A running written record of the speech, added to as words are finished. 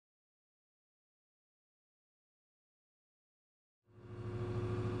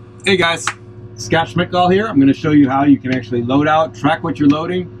Hey guys, Scott Schmidtgall here. I'm going to show you how you can actually load out, track what you're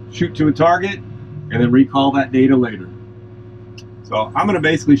loading, shoot to a target, and then recall that data later. So I'm going to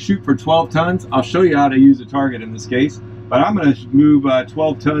basically shoot for 12 tons. I'll show you how to use a target in this case, but I'm going to move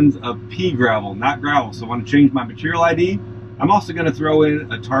 12 tons of pea gravel, not gravel. So I want to change my material ID. I'm also going to throw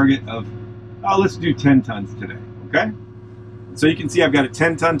in a target of, let's do 10 tons today, okay? So you can see I've got a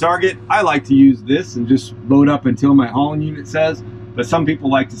 10-ton target. I like to use this and just load up until my hauling unit says, but some people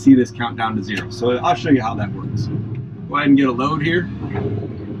like to see this count down to 0. So I'll show you how that works. Go ahead and get a load here.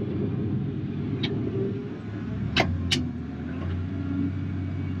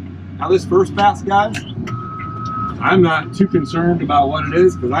 Now this first pass, guys, I'm not too concerned about what it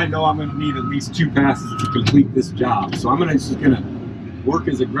is because I know I'm going to need at least 2 passes to complete this job. So I'm just going to work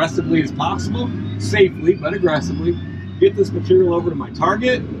as aggressively as possible, safely but aggressively, get this material over to my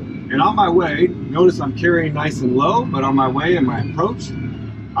target, and on my way, notice I'm carrying nice and low, but on my way in my approach,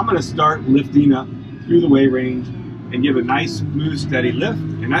 I'm going to start lifting up through the weight range and give a nice, smooth, steady lift.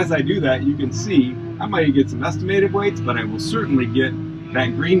 And as I do that, you can see I might get some estimated weights, but I will certainly get that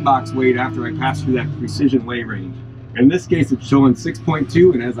green box weight after I pass through that precision weight range. In this case, it's showing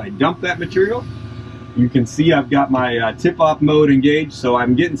 6.2, and as I dump that material, you can see I've got my tip-off mode engaged, so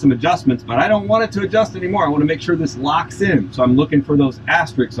I'm getting some adjustments, but I don't want it to adjust anymore. I want to make sure this locks in. So I'm looking for those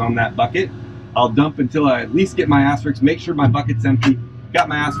asterisks on that bucket. I'll dump until I at least get my asterisks, make sure my bucket's empty. Got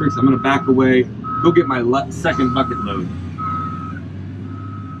my asterisks, I'm going to back away, go get my second bucket load.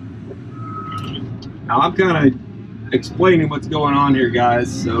 Now I'm kind of explaining what's going on here, guys,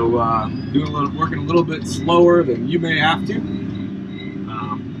 so working a little bit slower than you may have to,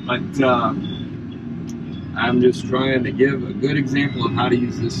 but I'm just trying to give a good example of how to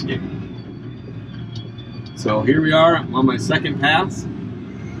use this scale. So here we are, I'm on my second pass.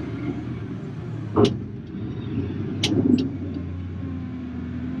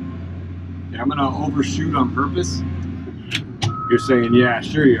 Yeah, I'm going to overshoot on purpose. You're saying, yeah,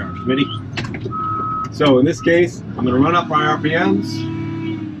 sure you are, Schmitty. So in this case, I'm going to run up my RPMs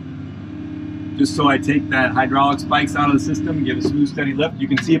just so I take that hydraulic spikes out of the system, give a smooth, steady lift. You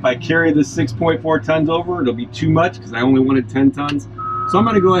can see if I carry this 6.4 tons over, it'll be too much because I only wanted 10 tons. So I'm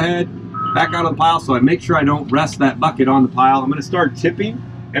going to go ahead, back out of the pile so I make sure I don't rest that bucket on the pile. I'm going to start tipping,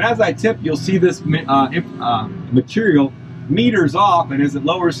 and as I tip, you'll see this material meters off, and as it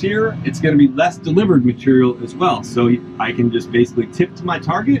lowers here, it's going to be less delivered material as well. So I can just basically tip to my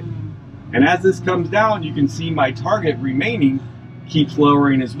target, and as this comes down, you can see my target remaining keeps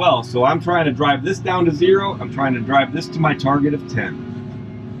lowering as well. So I'm trying to drive this down to 0. I'm trying to drive this to my target of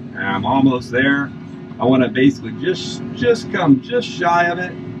 10. And I'm almost there. I want to basically just come just shy of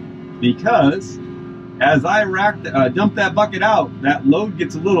it, because as I dump that bucket out, that load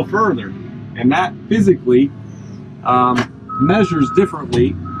gets a little further, and that physically measures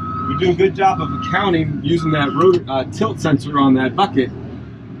differently. We do a good job of accounting using that tilt sensor on that bucket,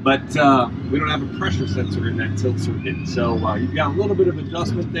 but we don't have a pressure sensor in that tilt circuit. So you've got a little bit of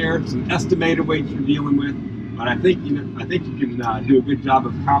adjustment there, some estimated weights you're dealing with, but I think you can do a good job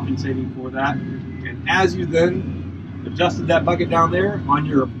of compensating for that. And as you then adjusted that bucket down there, on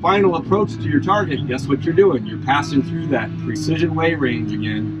your final approach to your target, guess what you're doing? You're passing through that precision weight range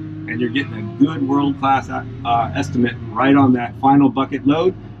again, and you're getting a good world-class estimate right on that final bucket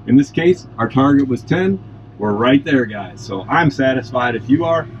load. In this case, our target was 10. We're right there, guys. So I'm satisfied. If you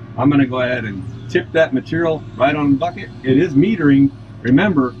are, I'm going to go ahead and tip that material right on the bucket. It is metering.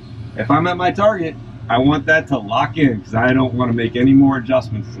 Remember, if I'm at my target, I want that to lock in because I don't want to make any more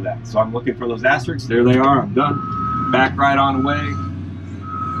adjustments to that. So I'm looking for those asterisks. There they are. I'm done. Back right on away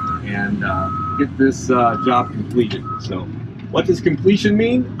and get this job completed. So what does completion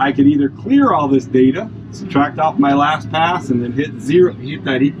mean? I could either clear all this data, subtract off my last pass, and then hit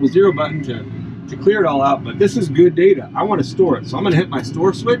that equal 0 button to clear it all out, but this is good data. I want to store it, so I'm going to hit my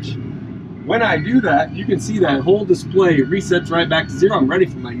store switch. When I do that, you can see that whole display resets right back to 0. I'm ready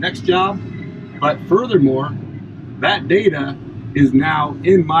for my next job, but furthermore, that data is now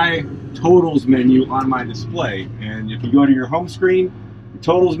in my totals menu on my display. And if you go to your home screen, the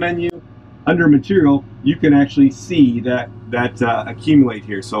totals menu, under material, you can actually see that accumulate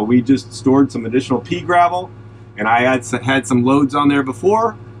here. So we just stored some additional pea gravel, and I had some loads on there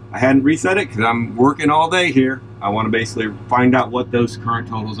before. I hadn't reset it because I'm working all day here. I want to basically find out what those current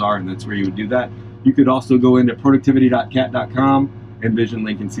totals are, and that's where you would do that. You could also go into productivity.cat.com and Vision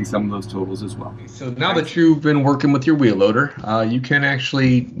Link and see some of those totals as well. So now that you've been working with your wheel loader, you can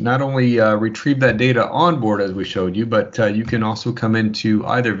actually not only retrieve that data on board as we showed you, but you can also come into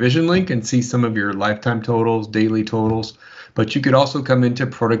either Vision Link and see some of your lifetime totals, daily totals, But you could also come into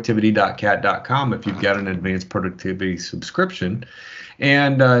productivity.cat.com if you've got an advanced productivity subscription.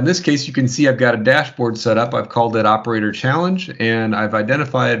 And in this case, you can see I've got a dashboard set up. I've called it Operator Challenge, and I've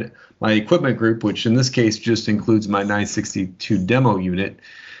identified my equipment group, which in this case just includes my 962 demo unit.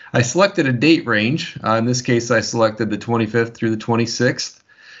 I selected a date range. In this case, I selected the 25th through the 26th.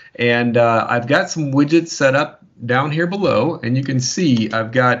 And I've got some widgets set up down here below, and you can see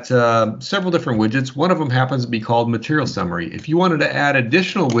I've got several different widgets. One of them happens to be called Material Summary. If you wanted to add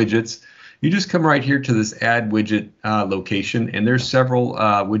additional widgets, you just come right here to this Add Widget location, and there's several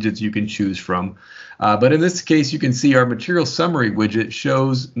widgets you can choose from. But in this case, you can see our Material Summary widget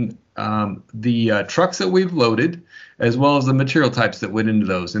shows the trucks that we've loaded, as well as the material types that went into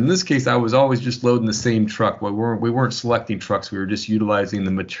those. In this case, I was always just loading the same truck. We weren't selecting trucks. We were just utilizing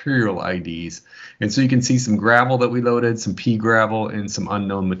the material IDs. And so you can see some gravel that we loaded, some pea gravel, and some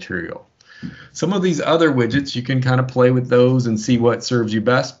unknown material. Some of these other widgets, you can kind of play with those and see what serves you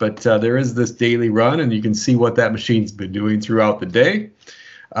best, but there is this daily run, and you can see what that machine's been doing throughout the day.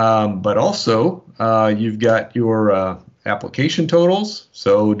 But also, you've got your application totals,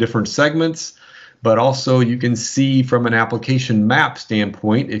 so different segments, but also you can see from an application map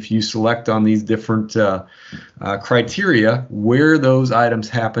standpoint, if you select on these different criteria, where those items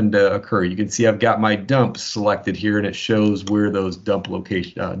happen to occur. You can see I've got my dumps selected here, and it shows where those dump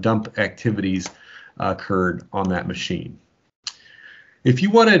activities occurred on that machine. If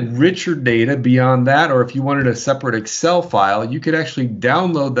you wanted richer data beyond that, or if you wanted a separate Excel file, you could actually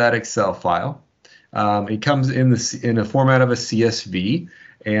download that Excel file. It comes in a format of a CSV,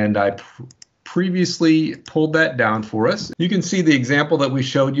 and I previously pulled that down for us. You can see the example that we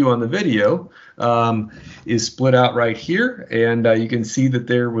showed you on the video is split out right here, and you can see that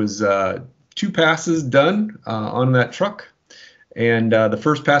there was 2 passes done on that truck. And the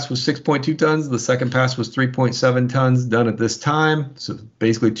first pass was 6.2 tons, the second pass was 3.7 tons done at this time. So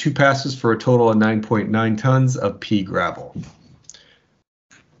basically 2 passes for a total of 9.9 tons of pea gravel.